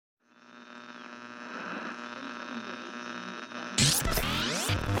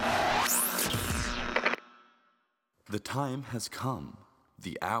The time has come,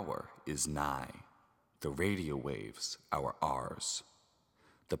 the hour is nigh. The radio waves are ours.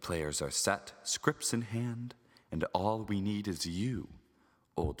 The players are set, scripts in hand, and all we need is you,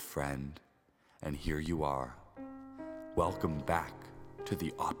 old friend. And here you are. Welcome back to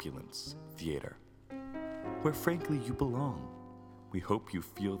the Opulence Theater, where frankly you belong. We hope you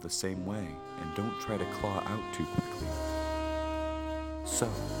feel the same way and don't try to claw out too quickly. So,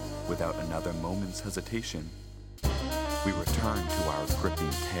 without another moment's hesitation, we return to our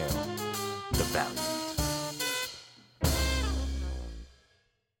gripping tale, The Valiant.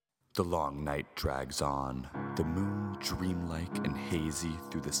 The long night drags on, the moon dreamlike and hazy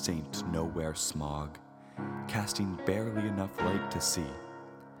through the Saint Nowhere smog, casting barely enough light to see.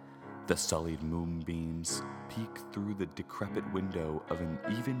 The sullied moonbeams peek through the decrepit window of an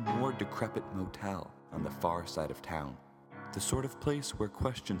even more decrepit motel on the far side of town, the sort of place where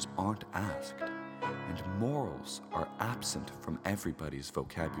questions aren't asked and morals are absent from everybody's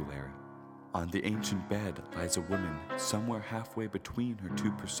vocabulary. On the ancient bed lies a woman somewhere halfway between her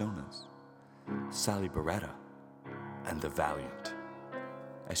two personas, Sally Beretta and the Valiant.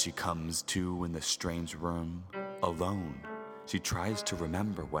 As she comes to in the strange room, alone, she tries to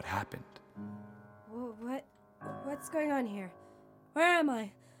remember what happened. What's going on here? Where am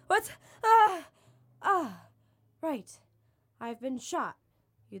I? Right. I've been shot.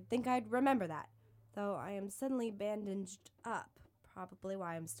 You'd think I'd remember that. Though I am suddenly bandaged up. Probably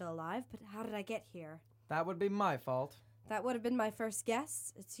why I'm still alive, but how did I get here? That would be my fault. That would have been my first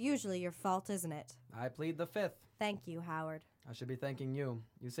guess. It's usually your fault, isn't it? I plead the fifth. Thank you, Howard. I should be thanking you.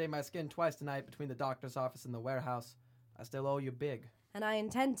 You saved my skin twice tonight between the doctor's office and the warehouse. I still owe you big. And I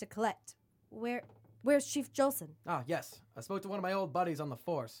intend to collect. Where's Chief Jolson? Ah, yes. I spoke to one of my old buddies on the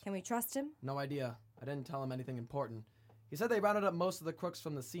force. Can we trust him? No idea. I didn't tell him anything important. He said they rounded up most of the crooks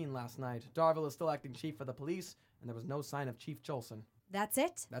from the scene last night. Darville is still acting chief for the police, and there was no sign of Chief Jolson. That's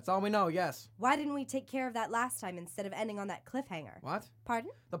it? That's all we know, yes. Why didn't we take care of that last time instead of ending on that cliffhanger? What?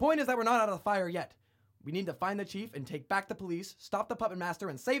 Pardon? The point is that we're not out of the fire yet. We need to find the chief and take back the police, stop the puppet master,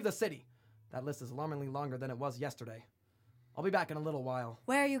 and save the city. That list is alarmingly longer than it was yesterday. I'll be back in a little while.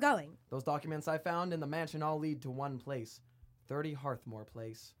 Where are you going? Those documents I found in the mansion all lead to one place. 30 Hearthmore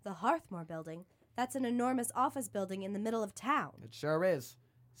Place. The Hearthmore building? That's an enormous office building in the middle of town. It sure is.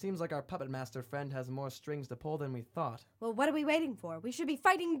 Seems like our puppet master friend has more strings to pull than we thought. Well, what are we waiting for? We should be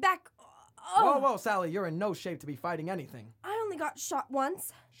fighting back. Oh. Whoa, Sally, you're in no shape to be fighting anything. I only got shot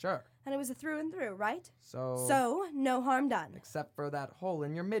once. Sure. And it was a through and through, right? So, no harm done. Except for that hole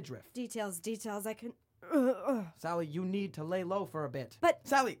in your midriff. Details, I can... Sally, you need to lay low for a bit. But...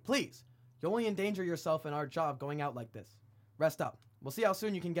 Sally, please. You only endanger yourself in our job going out like this. Rest up. We'll see how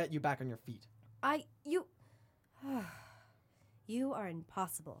soon you can get you back on your feet. You are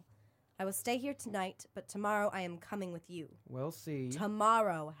impossible. I will stay here tonight, but tomorrow I am coming with you. We'll see.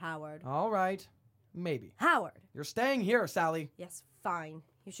 Tomorrow, Howard. All right. Maybe. Howard! You're staying here, Sally. Yes, fine.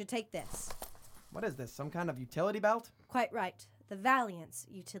 You should take this. What is this, some kind of utility belt? Quite right. The Valiant's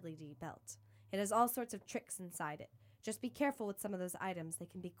utility belt. It has all sorts of tricks inside it. Just be careful with some of those items. They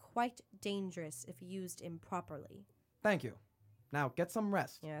can be quite dangerous if used improperly. Thank you. Now, get some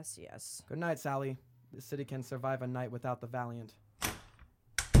rest. Yes. Good night, Sally. This city can survive a night without the Valiant.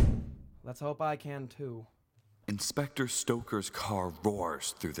 Let's hope I can, too. Inspector Stoker's car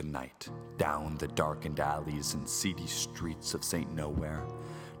roars through the night, down the darkened alleys and seedy streets of St. Nowhere,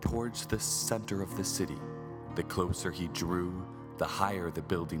 towards the center of the city. The closer he drew, the higher the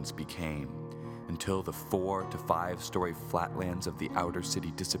buildings became, until the 4 to 5 story flatlands of the outer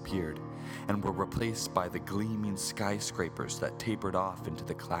city disappeared and were replaced by the gleaming skyscrapers that tapered off into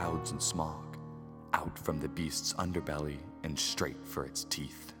the clouds and smog, out from the beast's underbelly and straight for its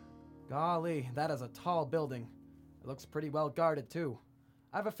teeth. Golly, that is a tall building. It looks pretty well guarded, too.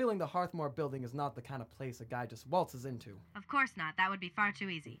 I have a feeling the Hearthmore building is not the kind of place a guy just waltzes into. Of course not. That would be far too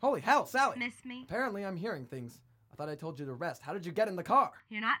easy. Holy hell, Sally! Miss me? Apparently I'm hearing things. I thought I told you to rest. How did you get in the car?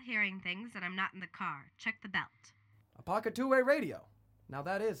 You're not hearing things, and I'm not in the car. Check the belt. A pocket two-way radio. Now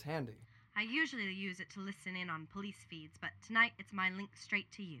that is handy. I usually use it to listen in on police feeds, but tonight it's my link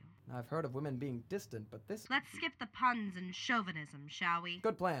straight to you. I've heard of women being distant, but this... Let's skip the puns and chauvinism, shall we?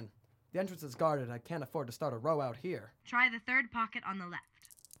 Good plan. The entrance is guarded. I can't afford to start a row out here. Try the third pocket on the left.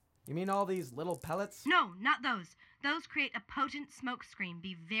 You mean all these little pellets? No, not those. Those create a potent smoke screen.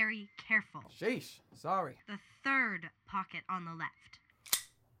 Be very careful. Sheesh. Sorry. The third pocket on the left.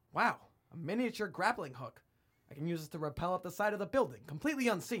 Wow. A miniature grappling hook. I can use this to rappel up the side of the building, completely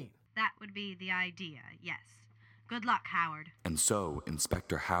unseen. That would be the idea, yes. Good luck, Howard. And so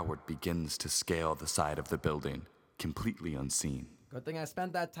Inspector Howard begins to scale the side of the building, completely unseen. Good thing I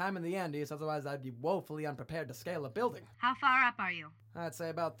spent that time in the Andes, otherwise I'd be woefully unprepared to scale a building. How far up are you? I'd say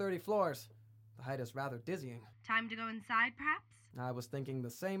about 30 floors. The height is rather dizzying. Time to go inside, perhaps? I was thinking the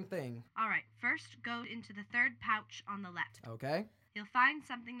same thing. All right, first go into the third pouch on the left. Okay? You'll find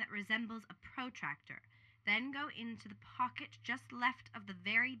something that resembles a protractor. Then go into the pocket just left of the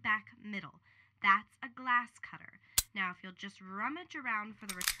very back middle. That's a glass cutter. Now, if you'll just rummage around for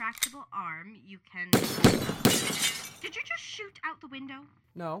the retractable arm, you can... Did you just shoot out the window?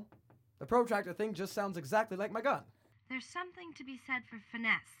 No. The protractor thing just sounds exactly like my gun. There's something to be said for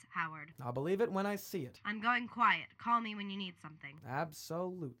finesse, Howard. I'll believe it when I see it. I'm going quiet. Call me when you need something.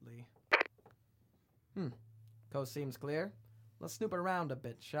 Absolutely. Coast seems clear. Let's snoop around a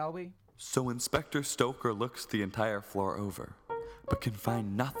bit, shall we? So Inspector Stoker looks the entire floor over, but can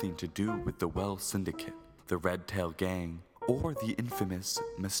find nothing to do with the Wells Syndicate, the Red Tail Gang, or the infamous,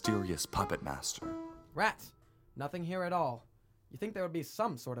 mysterious puppet master. Rats! Nothing here at all. You think there would be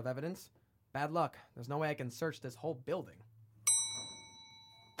some sort of evidence? Bad luck. There's no way I can search this whole building.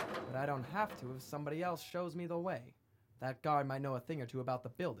 But I don't have to if somebody else shows me the way. That guard might know a thing or two about the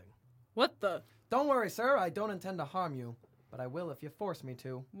building. What the? Don't worry, sir. I don't intend to harm you. But I will if you force me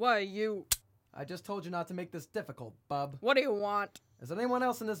to. Why, you... I just told you not to make this difficult, bub. What do you want? Is there anyone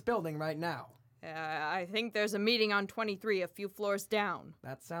else in this building right now? I think there's a meeting on 23 a few floors down.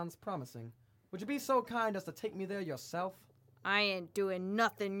 That sounds promising. Would you be so kind as to take me there yourself? I ain't doing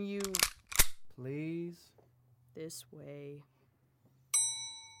nothing, you... Please? This way.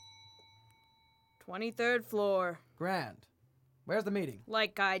 23rd floor. Grand. Where's the meeting?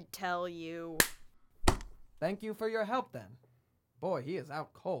 Like I'd tell you. Thank you for your help, then. Boy, he is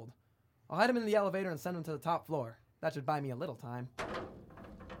out cold. I'll hide him in the elevator and send him to the top floor. That should buy me a little time.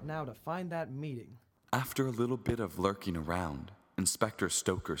 Now to find that meeting. After a little bit of lurking around, Inspector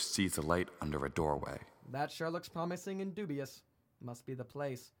Stoker sees a light under a doorway. That sure looks promising and dubious. Must be the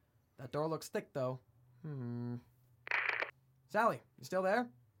place. That door looks thick, though. Sally, you still there?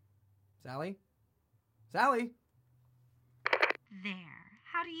 Sally? Sally? There.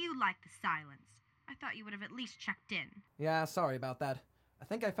 How do you like the silence? I thought you would have at least checked in. Yeah, sorry about that. I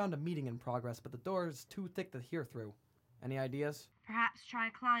think I found a meeting in progress, but the door is too thick to hear through. Any ideas? Perhaps try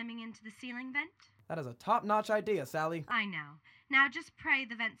climbing into the ceiling vent? That is a top-notch idea, Sally. I know. Now just pray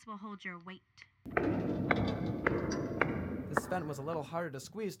the vents will hold your weight. This vent was a little harder to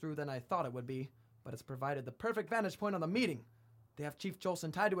squeeze through than I thought it would be, but it's provided the perfect vantage point on the meeting. They have Chief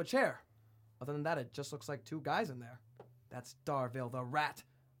Jolson tied to a chair. Other than that, it just looks like two guys in there. That's Darville the rat.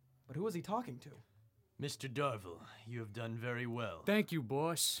 But who is he talking to? Mr. Darville, you have done very well. Thank you,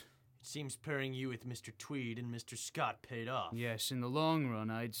 boss. It seems pairing you with Mr. Tweed and Mr. Scott paid off. Yes, in the long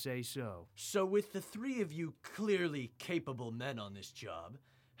run, I'd say so. So with the three of you clearly capable men on this job,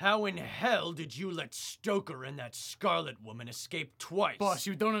 how in hell did you let Stoker and that Scarlet woman escape twice? Boss,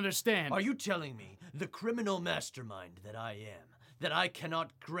 you don't understand. Are you telling me, the criminal mastermind that I am, that I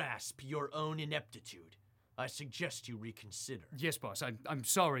cannot grasp your own ineptitude? I suggest you reconsider. Yes, boss. I'm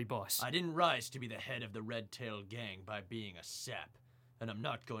sorry, boss. I didn't rise to be the head of the Red Tail Gang by being a sap, and I'm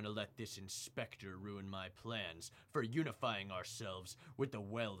not going to let this inspector ruin my plans for unifying ourselves with the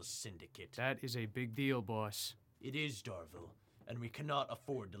Wells Syndicate. That is a big deal, boss. It is, Darville, and we cannot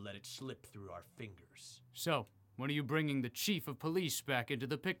afford to let it slip through our fingers. So, when are you bringing the chief of police back into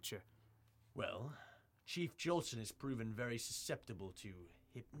the picture? Well, Chief Jolson has proven very susceptible to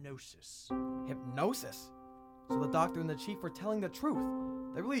hypnosis. Hypnosis? So the doctor and the chief were telling the truth.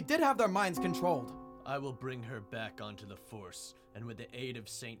 They really did have their minds controlled. I will bring her back onto the force, and with the aid of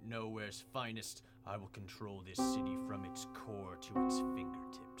St. Nowhere's finest, I will control this city from its core to its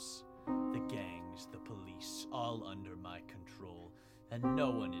fingertips. The gangs, the police, all under my control, and no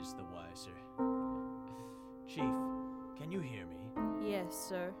one is the wiser. Chief, can you hear me? Yes,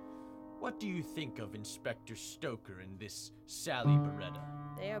 sir. What do you think of Inspector Stoker and this Sally Beretta?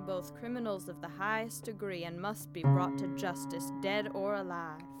 They are both criminals of the highest degree and must be brought to justice, dead or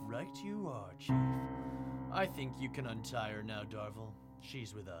alive. Right you are, Chief. I think you can untie her now, Darville.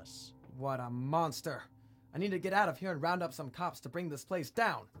 She's with us. What a monster. I need to get out of here and round up some cops to bring this place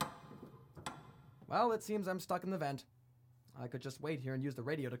down. Well, it seems I'm stuck in the vent. I could just wait here and use the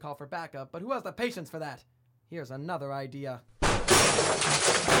radio to call for backup, but who has the patience for that? Here's another idea.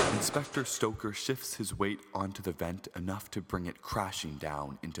 Inspector Stoker shifts his weight onto the vent enough to bring it crashing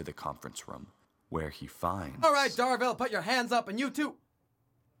down into the conference room, where he finds... All right, Darville, put your hands up, and you too.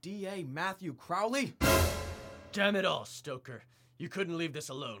 D.A. Matthew Crowley? Damn it all, Stoker. You couldn't leave this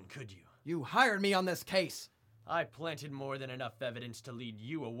alone, could you? You hired me on this case. I planted more than enough evidence to lead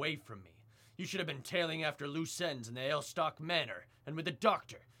you away from me. You should have been tailing after loose ends in the Ailstock Manor, and with the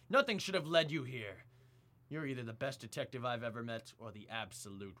doctor. Nothing should have led you here. You're either the best detective I've ever met or the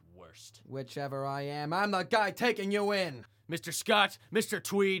absolute worst. Whichever I am, I'm the guy taking you in. Mr. Scott, Mr.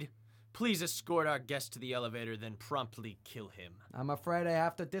 Tweed, please escort our guest to the elevator, then promptly kill him. I'm afraid I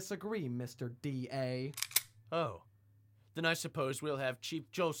have to disagree, Mr. D.A. Oh, then I suppose we'll have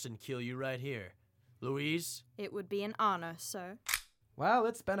Chief Jolson kill you right here. Louise? It would be an honor, sir. Well,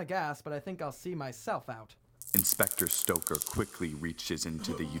 it's been a gas, but I think I'll see myself out. Inspector Stoker quickly reaches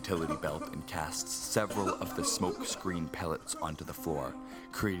into the utility belt and casts several of the smoke screen pellets onto the floor,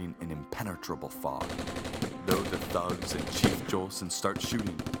 creating an impenetrable fog. Though the thugs and Chief Jolson start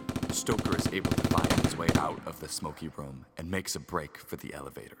shooting, Stoker is able to find his way out of the smoky room and makes a break for the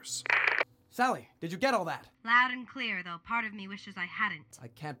elevators. Sally, did you get all that? Loud and clear, though part of me wishes I hadn't. I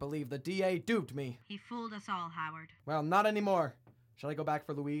can't believe the DA duped me. He fooled us all, Howard. Well, not anymore. Shall I go back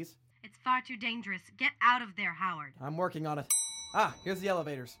for Louise? It's far too dangerous. Get out of there, Howard. I'm working on it. Ah, here's the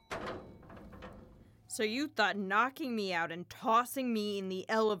elevators. So you thought knocking me out and tossing me in the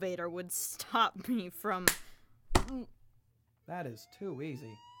elevator would stop me from... That is too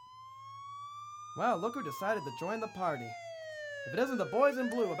easy. Well, look who decided to join the party. If it isn't the boys in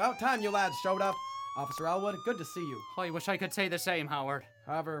blue, about time you lads showed up. Officer Elwood, good to see you. I wish I could say the same, Howard.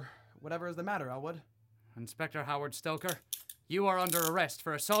 However, whatever is the matter, Elwood? Inspector Howard Stoker, you are under arrest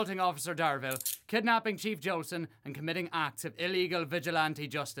for assaulting Officer Darville, kidnapping Chief Jolson, and committing acts of illegal vigilante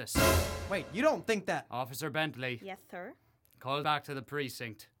justice. Wait, you don't think that... Officer Bentley, Yes, sir? call back to the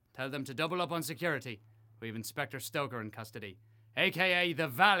precinct. Tell them to double up on security. We have Inspector Stoker in custody, a.k.a. the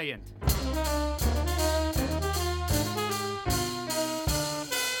Valiant.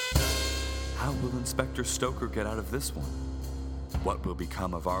 How will Inspector Stoker get out of this one? What will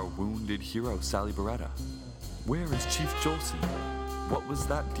become of our wounded hero, Sally Beretta? Where is Chief Jolson? What was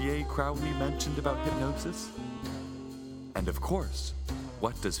that D.A. Crowley mentioned about hypnosis? And of course,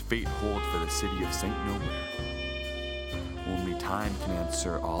 what does fate hold for the city of St. Nowhere? Only time can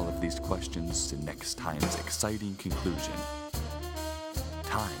answer all of these questions to next time's exciting conclusion.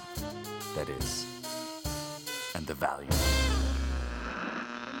 Time, that is, and the Valiant.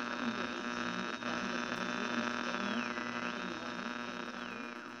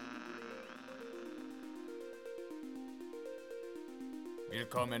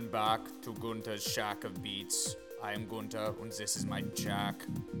 Willkommen back to Gunther's Shack of Beats. I am Gunther and this is my shack.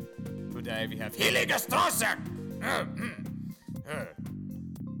 Today we have Heilige Strasse!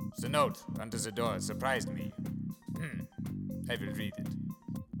 The note under the door surprised me. I will read it.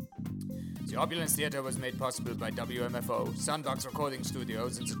 The Opulence Theater was made possible by WMFO, Sandbox Recording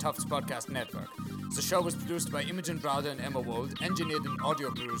Studios, and the Tufts Podcast Network. The show was produced by Imogen Browder and Emma Wold, engineered and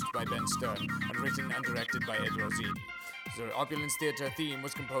audio produced by Ben Stern, and written and directed by Ed Rosini. The Opulence Theater theme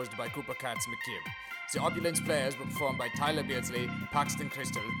was composed by Cooper Katz McKim. The Opulence players were performed by Tyler Beardsley, Paxton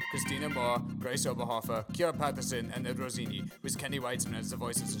Crystal, Christina Moore, Grace Oberhofer, Kira Patterson, and Ed Rosini, with Kenny Weitzman as the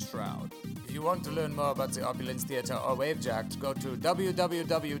voice of the Shroud. If you want to learn more about the Opulence Theater or Wavejacked, go to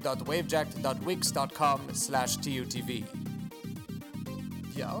www.wavejacked.wix.com/TUTV.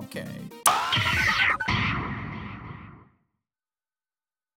 Yeah, okay.